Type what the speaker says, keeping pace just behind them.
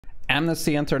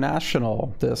Amnesty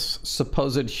International, this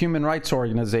supposed human rights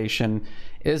organization,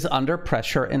 is under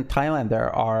pressure in Thailand.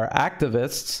 There are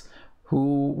activists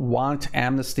who want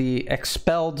Amnesty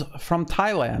expelled from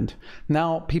Thailand.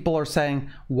 Now, people are saying,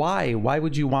 why? Why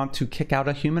would you want to kick out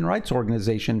a human rights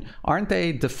organization? Aren't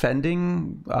they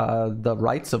defending the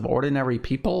rights of ordinary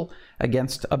people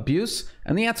against abuse?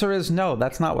 And the answer is no,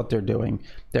 that's not what they're doing.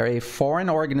 They're a foreign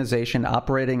organization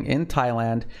operating in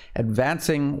Thailand,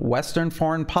 advancing Western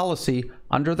foreign policy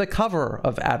under the cover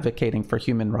of advocating for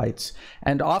human rights.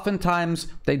 And oftentimes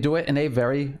they do it in a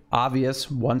very obvious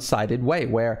one-sided way,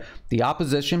 where the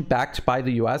opposition backed by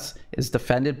the US is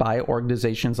defended by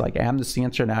organizations like Amnesty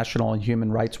International and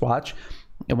Human Rights Watch.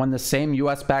 And when the same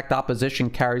US-backed opposition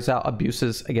carries out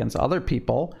abuses against other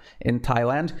people in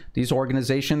Thailand, these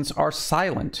organizations are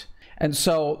silent. And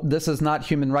so this is not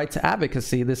human rights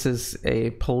advocacy. This is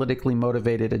a politically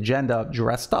motivated agenda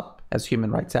dressed up as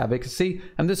human rights advocacy.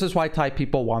 And this is why Thai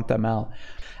people want them out.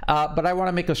 But I want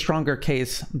to make a stronger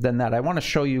case than that. I want to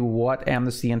show you what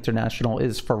Amnesty International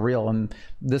is for real. And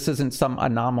this isn't some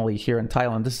anomaly here in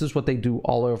Thailand. This is what they do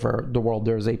all over the world.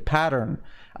 There's a pattern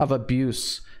of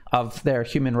abuse of their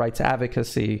human rights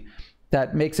advocacy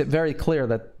that makes it very clear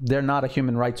that they're not a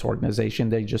human rights organization.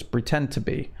 They just pretend to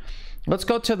be. Let's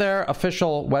go to their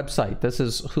official website. This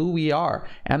is who we are.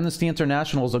 Amnesty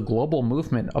International is a global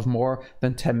movement of more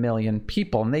than 10 million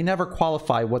people. And they never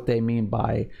qualify what they mean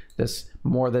by this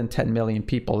more than 10 million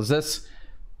people. Is this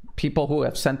people who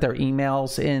have sent their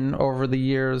emails in over the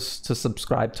years to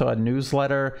subscribe to a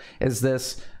newsletter? Is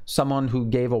this someone who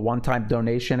gave a one-time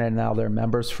donation and now they're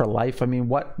members for life? I mean,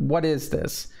 what is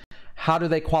this? How do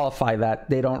they qualify that?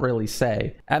 They don't really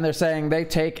say. And they're saying they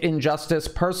take injustice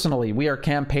personally. We are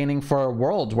campaigning for a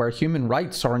world where human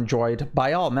rights are enjoyed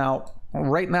by all. Now,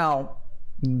 right now,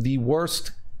 the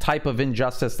worst type of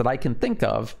injustice that I can think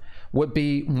of would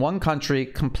be one country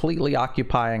completely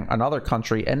occupying another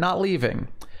country and not leaving.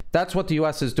 That's what the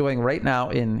US is doing right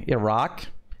now in Iraq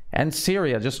and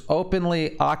Syria, just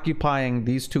openly occupying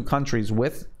these two countries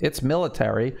with its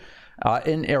military.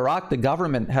 In Iraq, the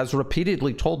government has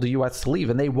repeatedly told the US to leave,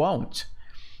 and they won't.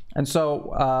 And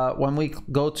so when we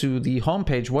go to the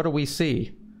homepage, what do we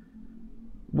see?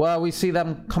 Well, we see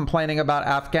them complaining about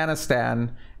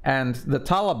Afghanistan and the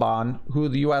Taliban, who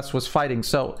the US was fighting.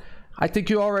 So I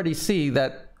think you already see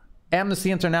that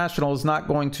Amnesty International is not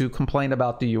going to complain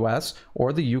about the US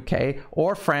or the UK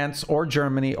or France or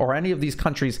Germany or any of these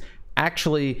countries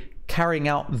actually carrying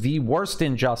out the worst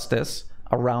injustice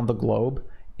around the globe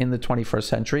in the 21st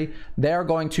century. They're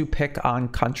going to pick on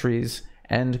countries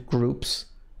and groups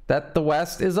that the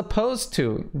West is opposed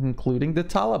to, including the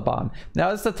Taliban.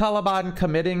 Now, is the Taliban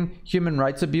committing human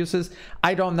rights abuses?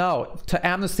 I don't know. To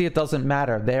Amnesty, it doesn't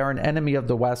matter. They are an enemy of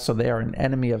the West, so they are an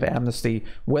enemy of Amnesty,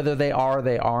 whether they are or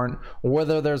they aren't, or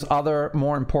whether there's other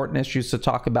more important issues to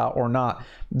talk about or not.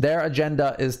 Their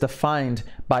agenda is defined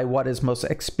by what is most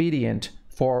expedient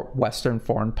for Western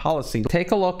foreign policy.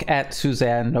 Take a look at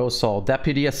SUZANNE NOSSEL,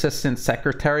 Deputy Assistant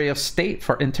Secretary of State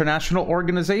for International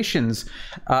Organizations.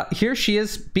 Here she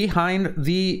is behind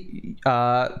the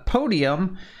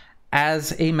podium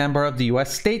as a member of the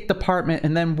US State Department.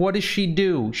 And then what does she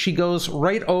do? She goes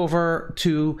right over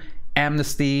to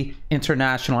Amnesty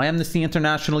International. Amnesty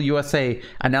International USA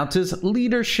announces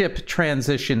leadership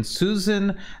transition.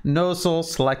 SUZANNE NOSSEL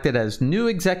selected as new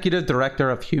executive director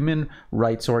of Human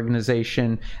Rights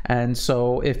Organization. And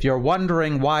so if you're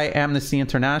wondering why Amnesty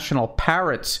International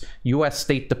parrots US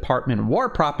State Department war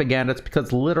propaganda, it's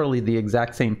because literally the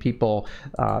exact same people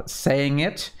saying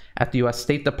it at the US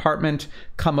State Department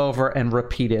come over and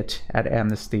repeat it at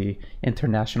Amnesty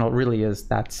International. It really is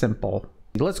that simple.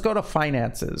 Let's go to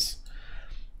finances.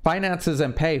 Finances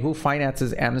and pay. Who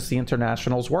finances Amnesty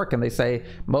International's work? And they say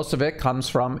most of it comes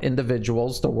from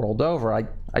individuals the world over.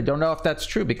 I don't know if that's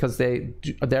true, because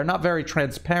they're not very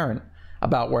transparent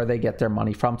about where they get their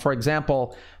money from. For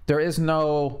example, there is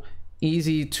no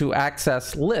easy to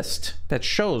access list that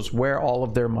shows where all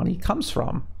of their money comes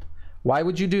from. Why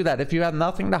would you do that? If you have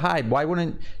nothing to hide, why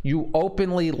wouldn't you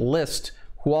openly list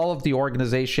who all of the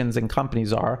organizations and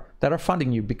companies are that are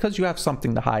funding you? Because you have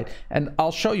something to hide. And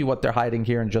I'll show you what they're hiding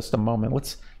here in just a moment.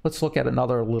 Let's look at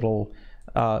another little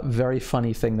very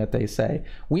funny thing that they say.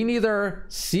 We neither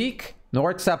seek nor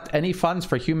accept any funds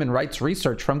for human rights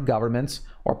research from governments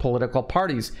or political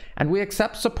parties, and we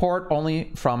accept support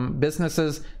only from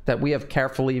businesses that we have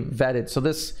carefully vetted. So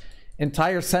this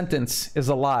entire sentence is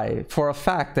a lie. For a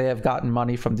fact, they have gotten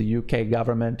money from the UK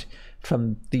government,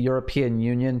 from the European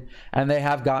Union, and they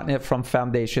have gotten it from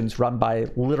foundations run by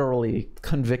literally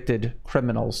convicted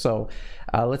criminals. So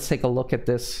let's take a look at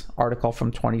this article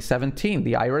from 2017.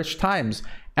 The Irish Times.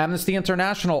 Amnesty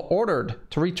International ordered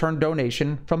to return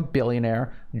donation from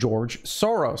billionaire George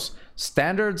Soros.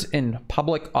 Standards in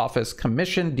Public Office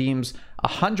Commission deems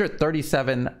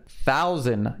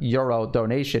 €137,000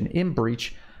 donation in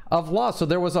breach of law. So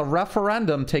there was a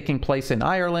referendum taking place in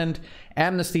Ireland.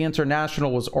 Amnesty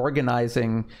International was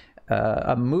organizing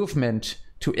a movement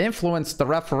to influence the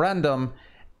referendum,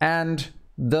 and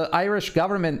the Irish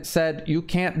government said, you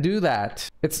can't do that.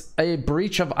 It's a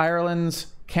breach of Ireland's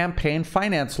campaign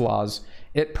finance laws.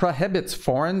 It prohibits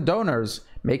foreign donors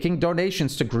making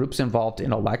donations to groups involved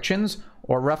in elections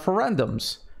or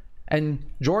referendums. And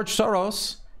George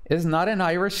Soros is not an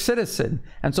Irish citizen.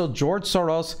 And so George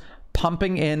Soros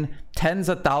pumping in tens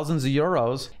of thousands of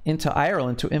euros into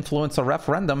Ireland to influence a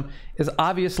referendum is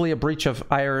obviously a breach of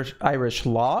Irish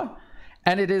law,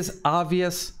 and it is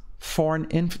obvious foreign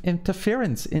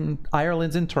interference in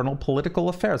Ireland's internal political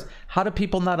affairs. How do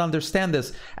people not understand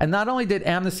this? And not only did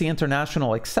Amnesty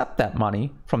International accept that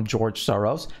money from George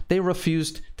Soros, they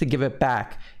refused to give it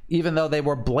back, even though they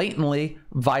were blatantly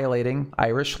violating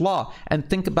Irish law. And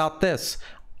think about this.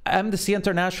 Amnesty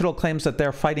International claims that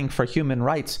they're fighting for human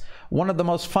rights. One of the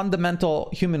most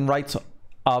fundamental human rights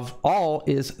of all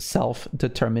is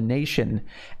self-determination.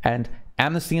 And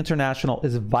Amnesty International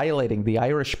is violating the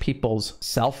Irish people's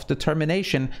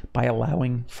self-determination by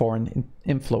allowing foreign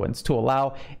influence, to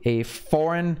allow a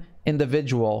foreign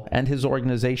individual and his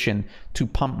organization to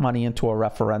pump money into a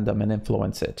referendum and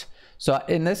influence it. So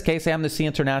in this case, Amnesty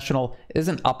International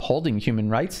isn't upholding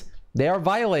human rights. They are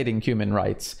violating human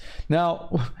rights. Now,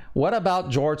 what about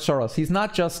George Soros? He's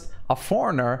not just a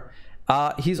foreigner.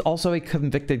 He's also a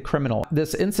convicted criminal.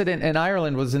 This incident in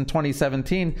Ireland was in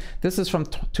 2017. This is from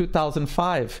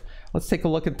 2005. Let's take a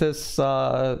look at this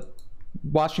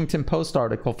Washington Post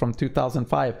article from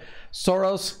 2005.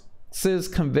 Soros's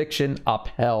conviction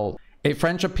upheld. A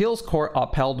French appeals court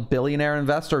upheld billionaire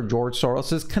investor George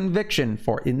Soros's conviction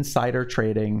for insider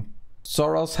trading.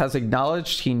 Soros has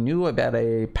acknowledged he knew about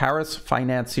a Paris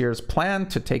financier's plan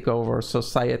to take over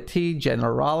Société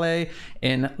Générale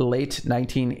in late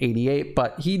 1988,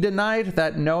 but he denied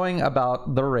that knowing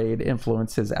about the raid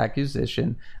influenced his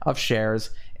acquisition of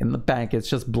shares in the bank. It's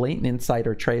just blatant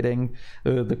insider trading.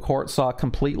 The court saw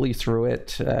completely through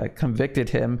it, convicted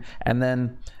him, and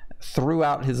then threw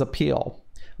out his appeal,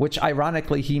 which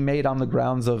ironically he made on the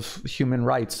grounds of human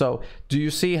rights. So do you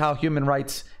see how human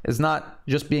rights is not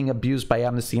just being abused by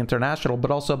Amnesty International,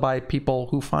 but also by people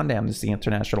who fund Amnesty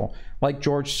International, like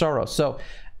George Soros? So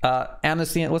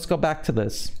Amnesty, let's go back to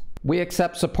this. We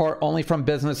accept support only from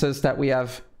businesses that we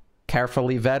have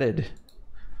carefully vetted.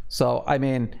 So, I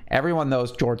mean, everyone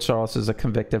knows George Soros is a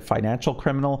convicted financial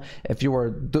criminal. If you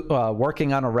were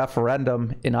working on a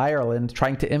referendum in Ireland,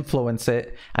 trying to influence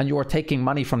it, and you were taking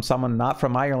money from someone not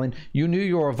from Ireland, you knew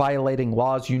you were violating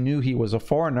laws. You knew he was a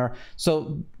foreigner.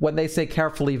 So when they say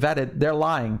carefully vetted, they're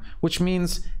lying, which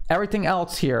means everything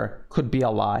else here could be a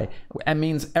lie. It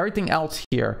means everything else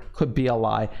here could be a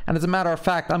lie. And as a matter of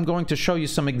fact, I'm going to show you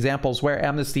some examples where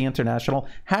Amnesty International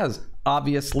has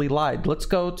obviously lied. Let's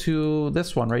go to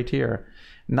this one right here.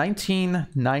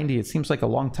 1990, it seems like a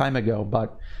long time ago,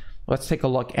 but let's take a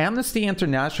look. Amnesty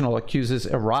International accuses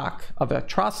Iraq of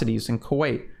atrocities in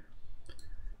Kuwait.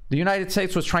 The United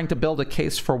States was trying to build a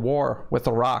case for war with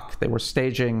Iraq. They were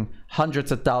staging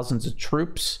hundreds of thousands of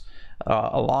troops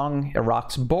along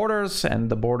Iraq's borders and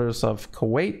the borders of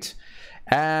Kuwait.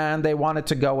 And they wanted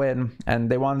to go in and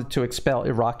they wanted to expel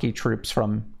Iraqi troops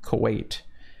from Kuwait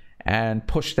and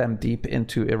push them deep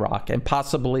into Iraq and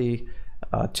possibly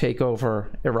take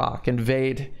over Iraq,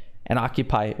 invade and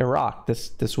occupy Iraq.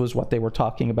 This was what they were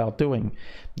talking about doing.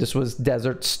 This was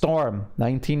Desert Storm,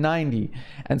 1990.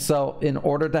 And so in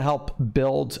order to help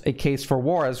build a case for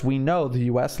war, as we know, the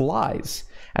US lies.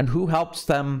 And who helps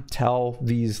them tell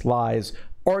these lies?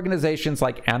 Organizations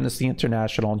like Amnesty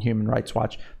International and Human Rights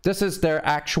Watch. This is their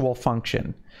actual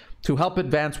function, to help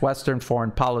advance Western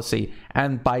foreign policy,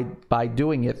 and by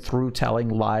doing it through telling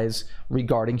lies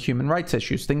regarding human rights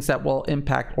issues, things that will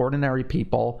impact ordinary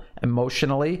people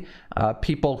emotionally,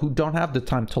 people who don't have the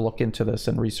time to look into this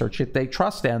and research it. They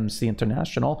trust Amnesty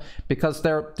International because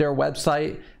their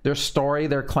website, their story,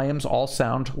 their claims all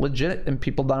sound legit, and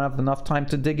people don't have enough time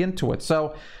to dig into it.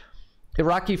 So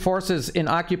Iraqi forces in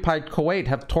occupied Kuwait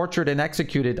have tortured and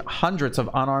executed hundreds of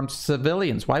unarmed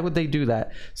civilians. Why would they do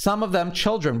that? Some of them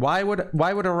children. Why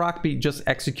would Iraq be just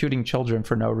executing children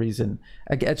for no reason?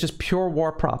 It's just pure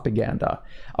war propaganda.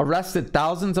 Arrested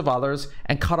thousands of others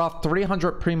and cut off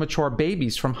 300 premature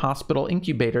babies from hospital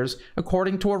incubators,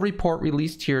 according to a report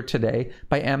released here today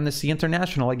by Amnesty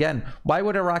International. Again, why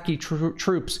would Iraqi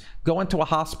troops go into a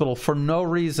hospital for no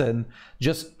reason,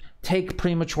 just take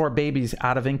premature babies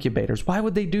out of incubators. Why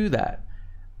would they do that?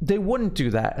 They wouldn't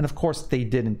do that. And of course, they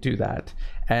didn't do that.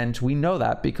 And we know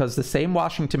that because the same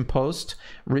Washington Post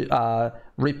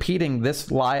repeating this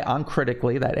lie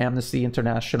uncritically that Amnesty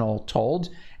International told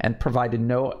and provided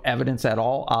no evidence at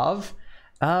all of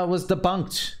was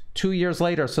debunked 2 years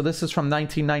later. So this is from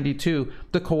 1992,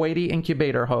 the Kuwaiti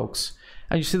incubator hoax.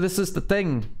 And you see, this is the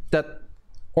thing that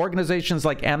organizations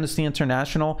like Amnesty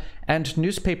International and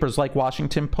newspapers like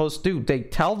Washington Post do. They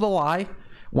tell the lie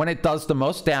when it does the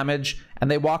most damage, and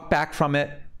they walk back from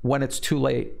it when it's too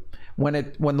late, when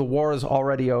the war is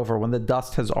already over, when the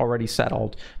dust has already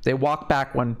settled. They walk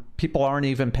back when people aren't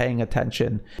even paying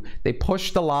attention. They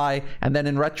push the lie, and then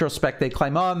in retrospect they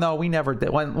claim, oh no, we never did.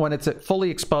 When it's fully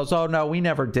exposed, oh no, we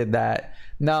never did that.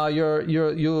 No,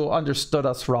 you understood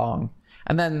us wrong.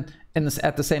 And then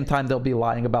at the same time they'll be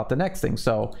lying about the next thing.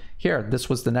 So here, this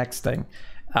was the next thing.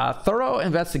 Thorough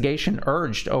investigation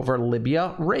urged over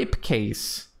Libya rape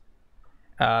case.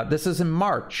 This is in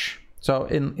March. So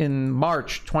in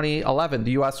March 2011,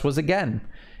 the U.S. was again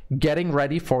getting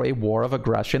ready for a war of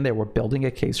aggression. They were building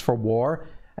a case for war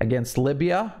against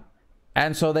Libya.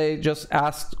 And so they just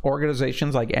asked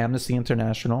organizations like Amnesty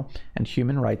International and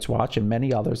Human Rights Watch and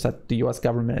many others that the U.S.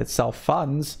 government itself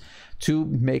funds to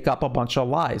make up a bunch of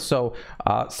lies. So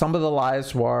some of the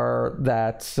lies were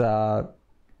that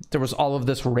there was all of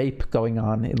this rape going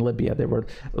on in Libya.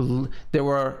 There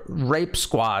were rape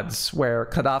squads where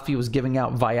Gaddafi was giving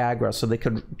out Viagra so they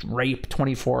could rape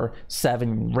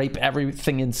 24/7, rape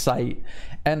everything in sight.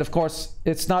 And of course,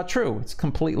 it's not true. It's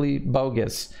completely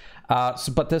bogus.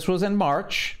 But this was in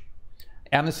March.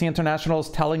 Amnesty International is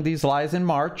telling these lies in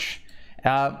March.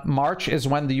 March is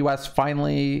when the U.S.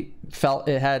 finally felt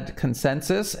it had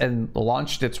consensus and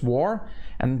launched its war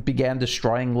and began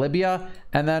destroying Libya.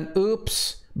 And then,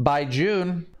 oops, by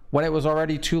June, when it was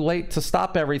already too late to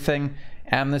stop everything,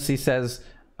 Amnesty says,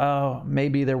 oh,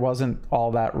 maybe there wasn't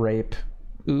all that rape.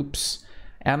 Oops.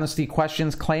 Amnesty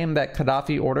questions claim that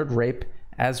Gaddafi ordered rape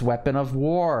as weapon of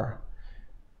war.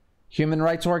 Human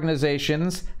rights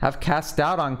organizations have cast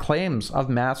doubt on claims of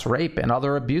mass rape and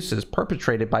other abuses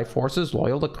perpetrated by forces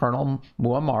loyal to Colonel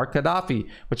Muammar Gaddafi,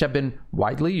 which have been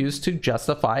widely used to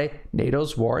justify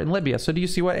NATO's war in Libya. So do you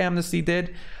see what Amnesty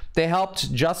did? They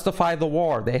helped justify the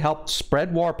war. They helped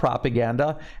spread war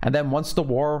propaganda. And then once the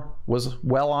war was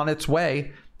well on its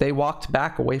way, they walked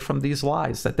back away from these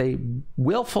lies that they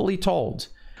willfully told.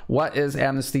 What is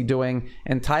Amnesty doing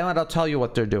in Thailand? I'll tell you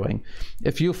what they're doing.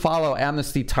 If you follow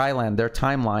Amnesty Thailand, their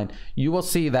timeline, you will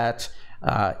see that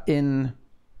in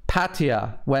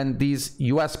Pattaya, when these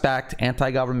US-backed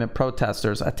anti-government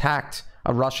protesters attacked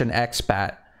a Russian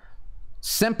expat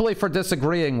simply for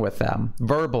disagreeing with them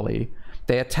verbally,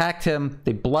 they attacked him,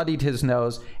 they bloodied his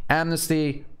nose.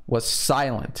 Amnesty was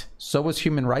silent. So was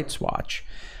Human Rights Watch.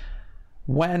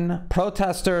 When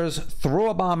protesters threw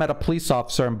a bomb at a police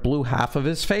officer and blew half of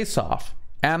his face off,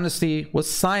 Amnesty was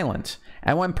silent.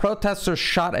 And when protesters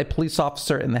shot a police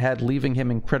officer in the head, leaving him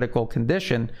in critical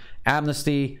condition,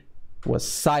 Amnesty was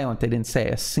silent. They didn't say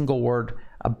a single word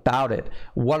about it.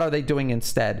 What are they doing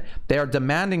instead? They are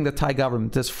demanding the Thai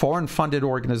government, this foreign-funded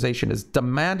organization is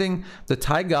demanding the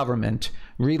Thai government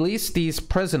release these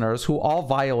prisoners who all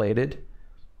violated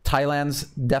Thailand's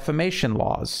defamation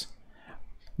laws.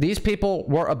 These people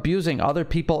were abusing other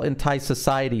people in Thai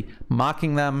society,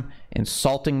 mocking them,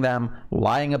 insulting them,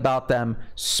 lying about them,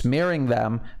 smearing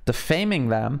them, defaming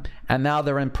them, and now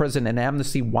they're in prison and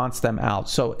Amnesty wants them out.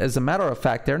 So as a matter of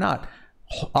fact, they're not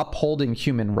upholding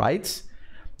human rights.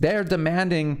 They're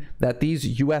demanding that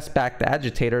these US-backed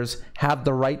agitators have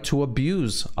the right to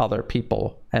abuse other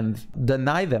people and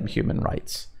deny them human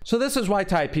rights. So this is why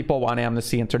Thai people want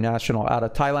Amnesty International out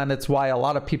of Thailand. It's why a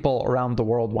lot of people around the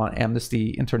world want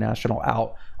Amnesty International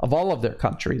out of all of their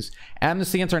countries.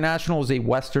 Amnesty International is a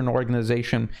Western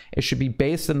organization. It should be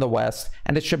based in the West,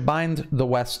 and it should mind the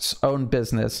West's own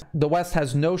business. The West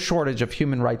has no shortage of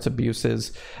human rights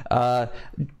abuses.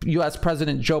 US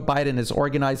President Joe Biden is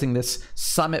organizing this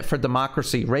summit for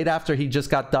democracy right after he just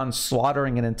got done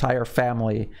slaughtering an entire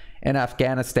family in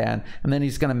Afghanistan, and then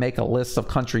he's going to make a list of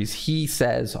countries he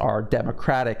says are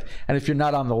democratic, and if you're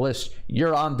not on the list,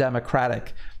 you're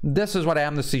undemocratic. This is what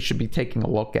Amnesty should be taking a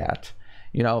look at.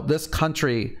 You know, this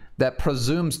country that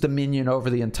presumes dominion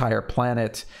over the entire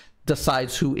planet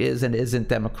decides who is and isn't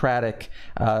democratic,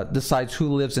 decides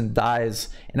who lives and dies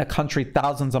in a country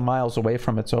thousands of miles away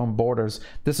from its own borders.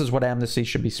 This is what Amnesty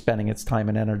should be spending its time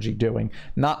and energy doing,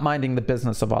 not minding the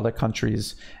business of other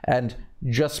countries, and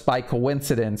just by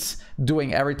coincidence,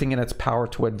 doing everything in its power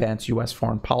to advance US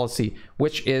foreign policy,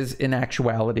 which is, in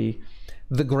actuality,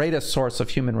 the greatest source of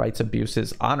human rights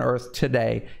abuses on earth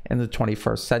today in the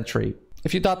 21st century.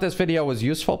 If you thought this video was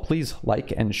useful, please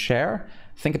like and share.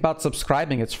 Think about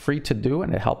subscribing. It's free to do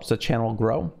and it helps the channel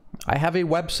grow. I have a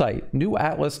website,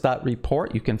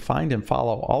 newatlas.report. You can find and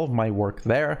follow all of my work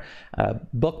there.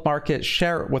 Bookmark it,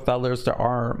 share it with others. There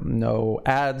are no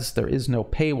ads, there is no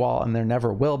paywall, and there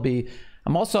never will be.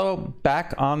 I'm also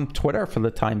back on Twitter for the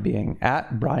time being,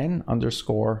 at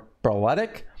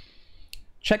Brian_Berletic.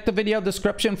 Check the video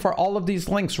description for all of these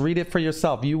links. Read it for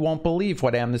yourself. You won't believe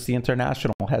what Amnesty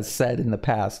International has said in the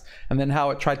past, and then how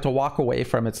it tried to walk away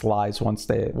from its lies once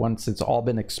it's all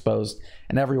been exposed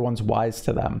and everyone's wise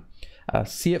to them.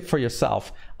 See it for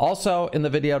yourself. Also, in the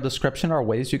video description are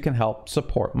ways you can help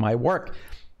support my work.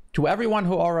 To everyone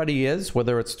who already is,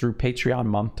 whether it's through Patreon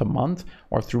month to month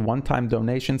or through one-time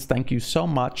donations, thank you so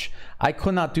much. I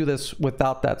could not do this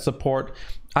without that support.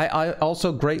 I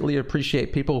also greatly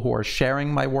appreciate people who are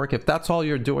sharing my work. If that's all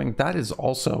you're doing, that is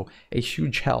also a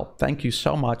huge help. Thank you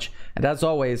so much. And as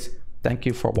always, thank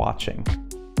you for watching.